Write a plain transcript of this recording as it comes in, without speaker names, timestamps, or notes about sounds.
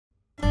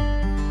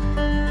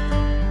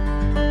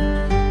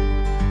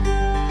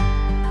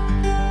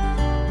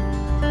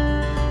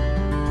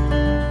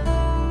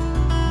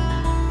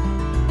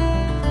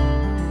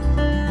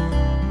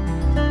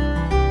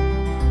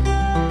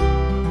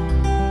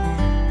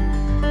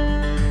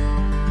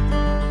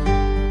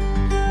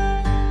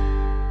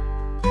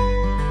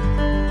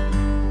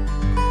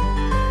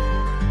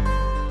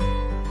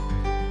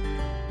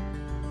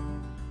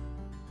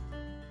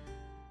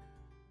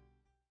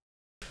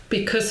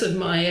because of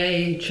my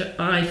age,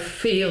 I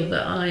feel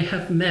that I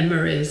have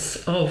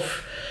memories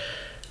of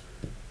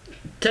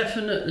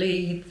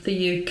definitely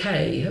the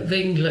UK, of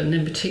England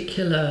in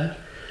particular,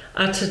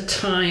 at a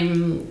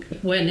time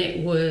when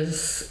it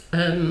was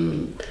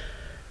in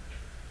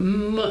a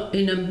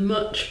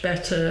much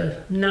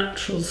better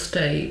natural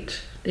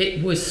state.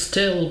 It was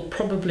still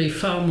probably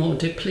far more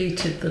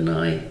depleted than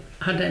I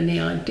had any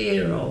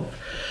idea of,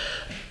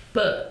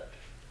 but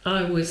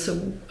I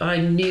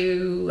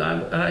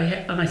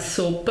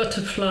saw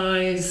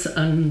butterflies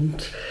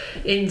and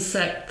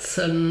insects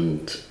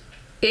and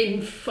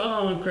in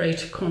far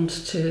greater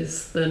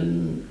quantities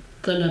than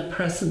are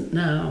present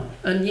now.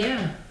 And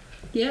yeah,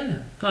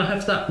 I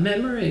have that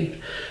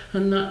memory,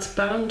 and that's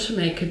bound to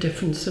make a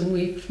difference, and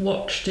we've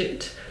watched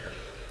it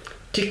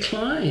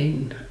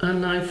decline,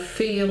 and I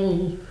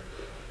feel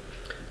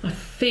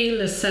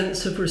a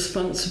sense of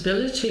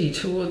responsibility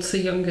towards the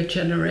younger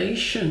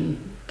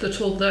generation, that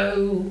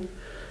although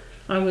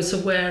I was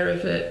aware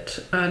of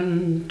it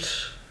and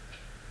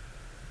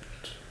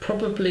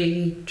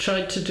probably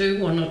tried to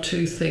do one or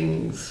two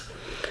things,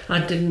 I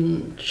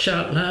didn't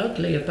shout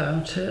loudly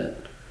about it.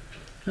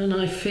 And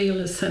I feel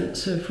a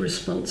sense of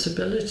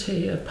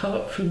responsibility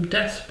apart from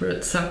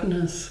desperate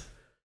sadness.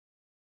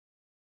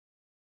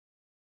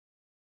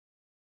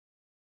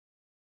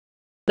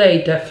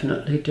 They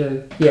definitely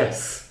do,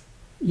 yes.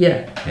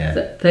 Yeah.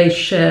 They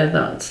share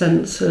that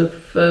sense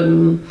of,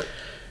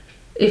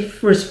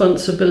 if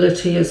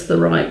responsibility is the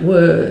right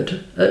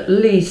word, at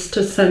least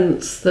a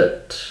sense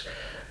that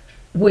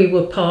we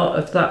were part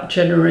of that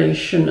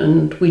generation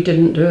and we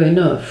didn't do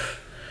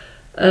enough.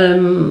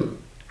 And,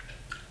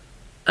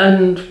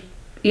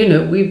 you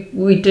know,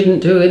 we didn't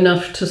do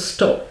enough to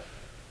stop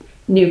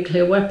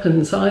nuclear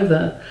weapons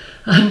either,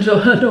 and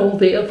all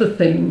the other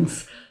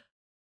things.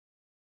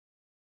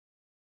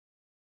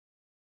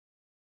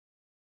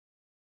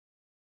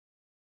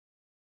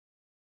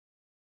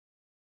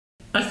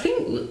 I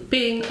think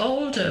being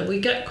older,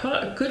 we get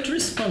quite a good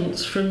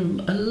response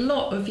from a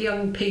lot of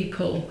young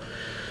people,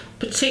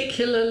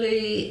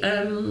 particularly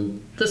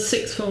the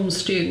sixth form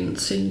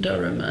students in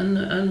Durham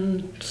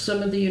and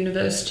some of the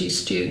university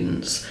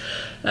students.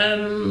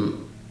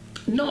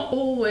 Not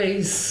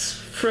always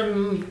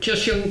from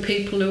just young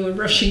people who are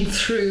rushing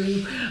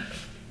through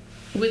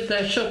with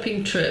their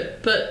shopping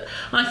trip, but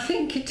I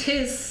think it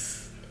is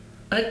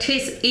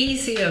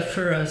easier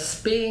for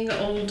us, being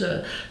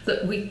older,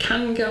 that we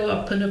can go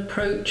up and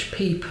approach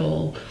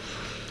people.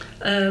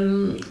 I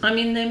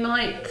mean, they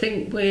might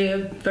think we're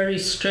very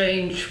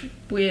strange,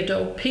 weird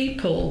old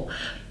people,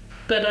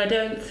 but I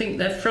don't think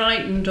they're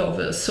frightened of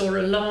us or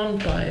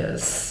alarmed by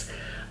us.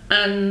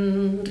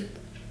 And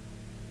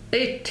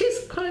it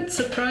is quite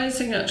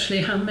surprising,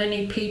 actually, how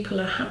many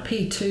people are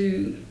happy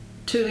to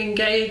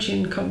engage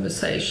in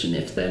conversation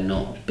if they're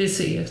not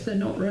busy, if they're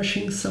not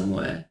rushing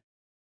somewhere.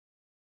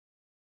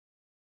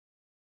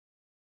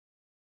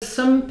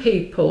 Some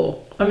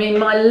people, I mean,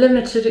 my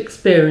limited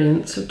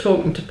experience of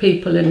talking to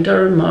people in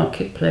Durham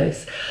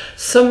Marketplace,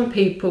 some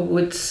people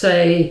would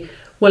say,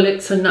 well,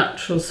 it's a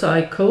natural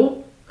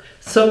cycle.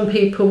 Some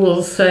people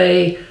will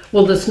say,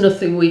 well, there's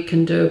nothing we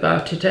can do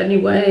about it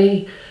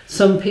anyway.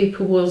 Some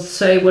people will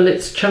say, well,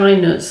 it's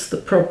China's the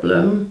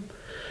problem.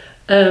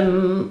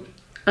 And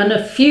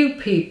a few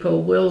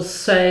people will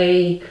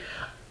say,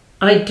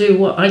 I do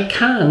what I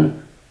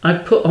can. I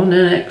put on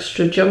an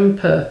extra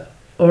jumper,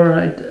 or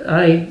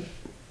I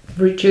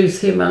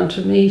reduce the amount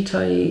of meat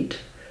I eat.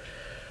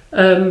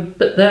 But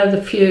they're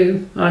the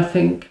few, I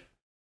think.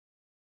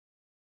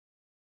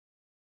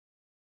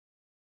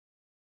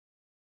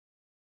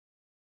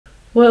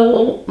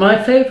 Well,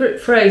 my favourite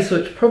phrase,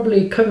 which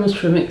probably comes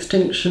from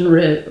Extinction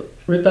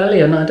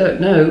Rebellion, I don't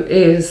know,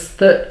 is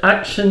that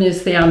action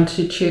is the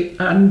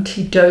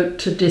antidote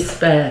to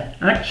despair.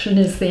 Action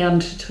is the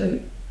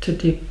antidote to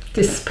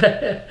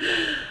despair.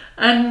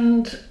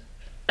 And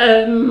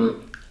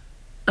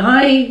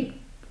I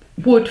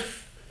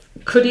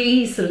could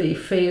easily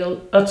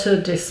feel utter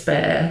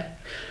despair,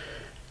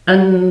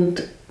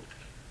 and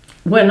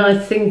when I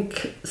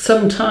think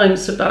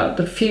sometimes about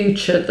the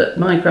future that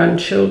my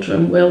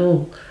grandchildren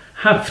will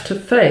have to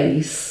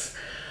face,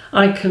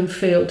 I can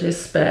feel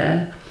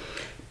despair.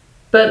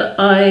 But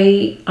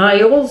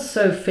I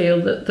also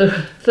feel that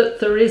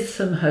there is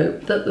some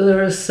hope, that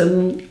there are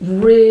some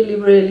really,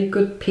 really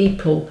good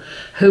people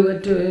who are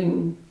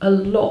doing a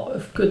lot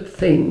of good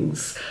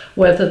things,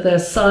 whether they're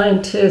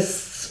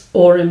scientists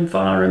or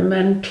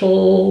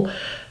environmental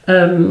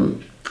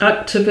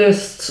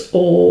activists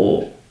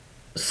or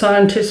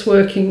scientists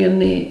working in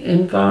the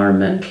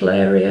environmental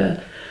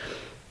area,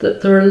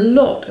 that there are a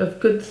lot of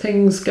good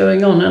things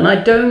going on. And I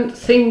don't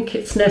think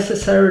it's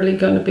necessarily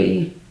going to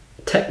be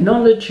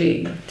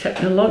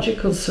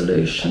technological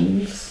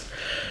solutions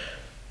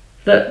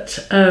that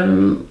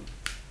are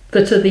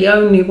the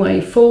only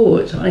way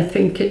forward. I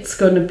think it's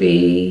going to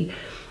be,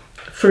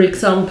 for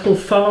example,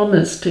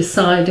 farmers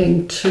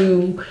deciding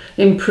to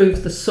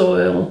improve the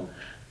soil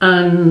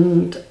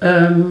and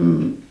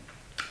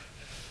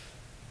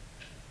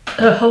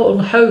a whole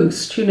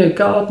host,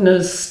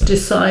 gardeners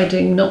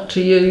deciding not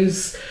to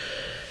use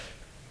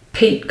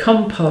peat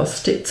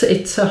compost.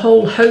 It's a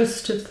whole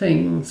host of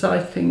things, I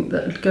think,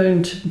 that are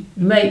going to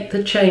make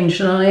the change,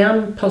 and I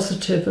am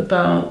positive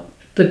about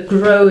the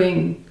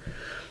growing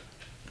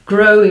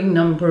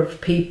number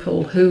of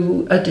people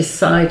who are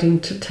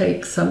deciding to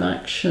take some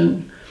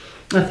action.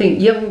 I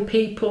think young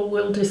people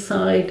will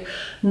decide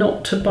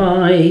not to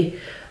buy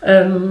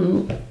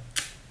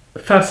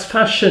fast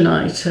fashion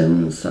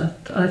items.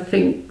 I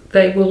think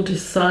they will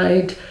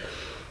decide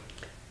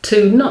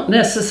to not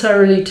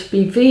necessarily to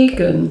be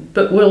vegan,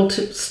 but will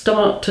to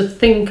start to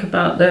think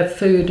about their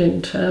food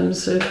in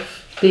terms of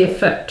the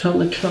effect on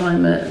the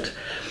climate.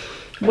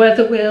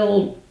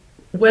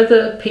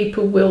 Whether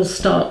people will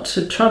start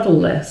to travel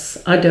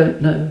less, I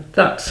don't know.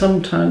 That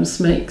sometimes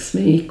makes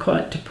me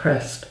quite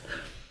depressed.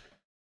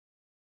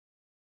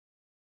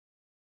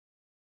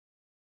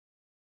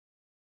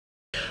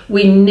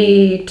 We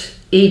need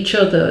each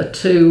other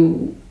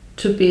to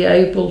be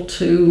able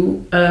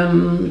to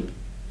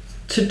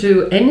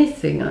do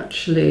anything,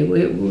 actually.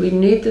 We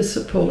need the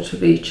support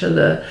of each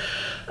other.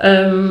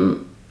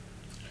 And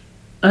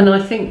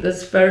I think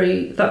that's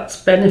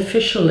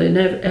beneficial in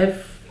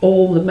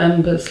all the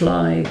members'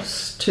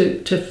 lives,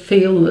 to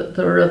feel that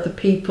there are other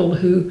people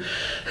who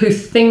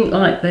think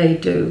like they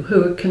do,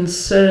 who are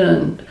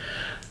concerned.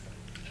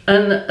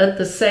 And at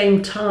the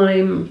same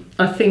time,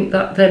 I think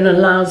that then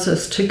allows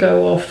us to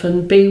go off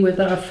and be with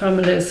our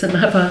families and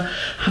have a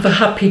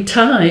happy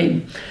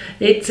time.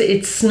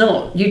 It's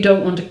not, you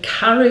don't want to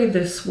carry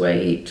this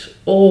weight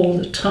all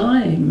the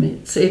time.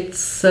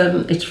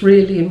 It's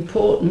really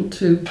important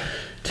to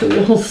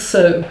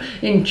also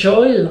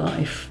enjoy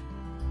life.